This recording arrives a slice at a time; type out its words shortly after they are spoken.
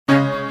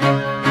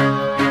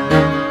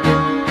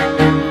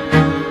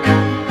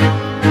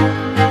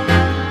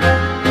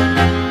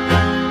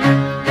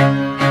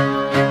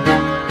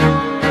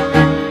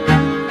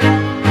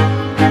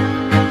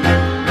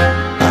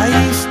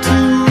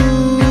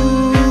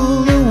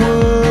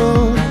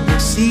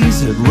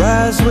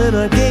eyes when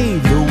I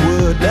gave the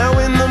word. Now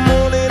in the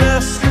morning I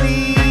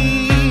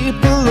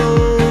sleep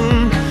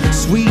alone.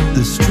 Sweep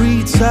the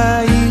streets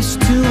I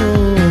used to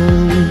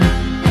own.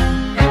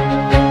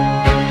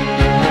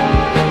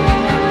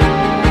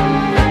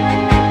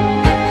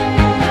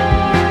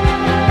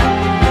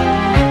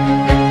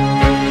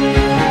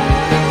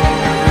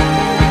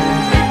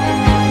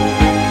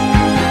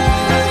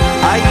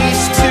 I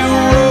used to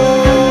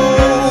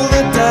roll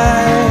the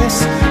dice,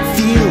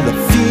 feel the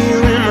fear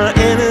in my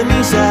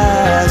enemy's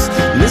eyes,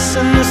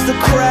 listen as the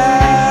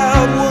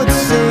crowd would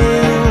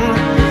sing.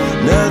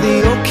 Now the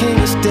old king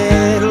is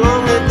dead,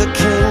 long live the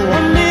king.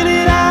 One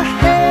minute I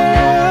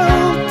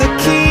held the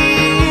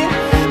key,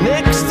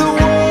 next the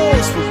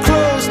walls were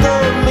closed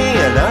on me,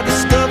 and I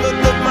discovered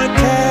that my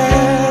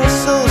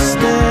castle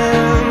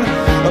stand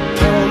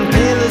upon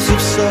pillars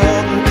of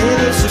salt and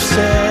pillars of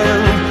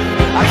sand.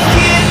 I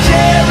hear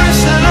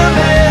Jerusalem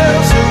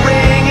bells are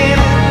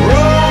ringing,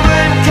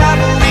 Roman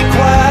cavalry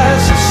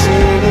choirs are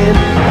singing.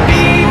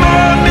 Be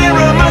my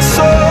mirror, my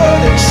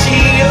sword and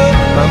shield,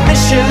 my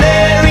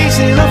missionaries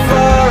in a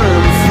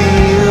foreign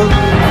field.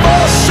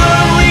 For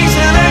some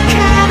reason I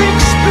can't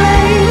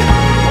explain,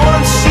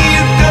 once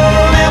you've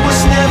gone it was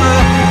never,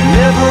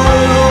 never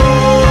an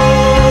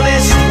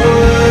honest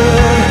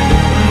word.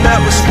 And that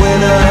was when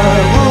I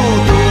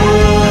ruled the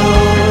world.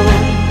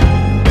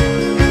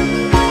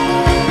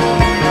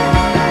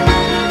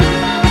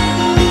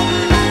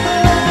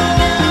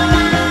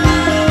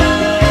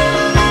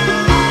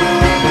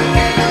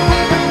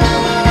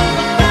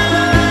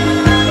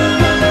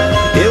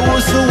 It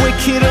was the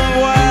wicked and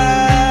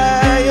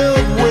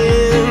wild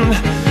wind,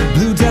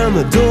 blew down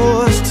the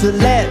doors to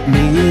let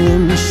me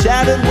in,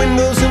 shattered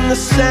windows and the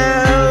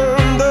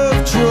sound of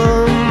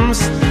drums.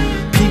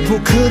 People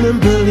couldn't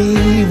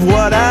believe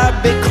what I'd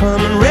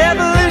become, and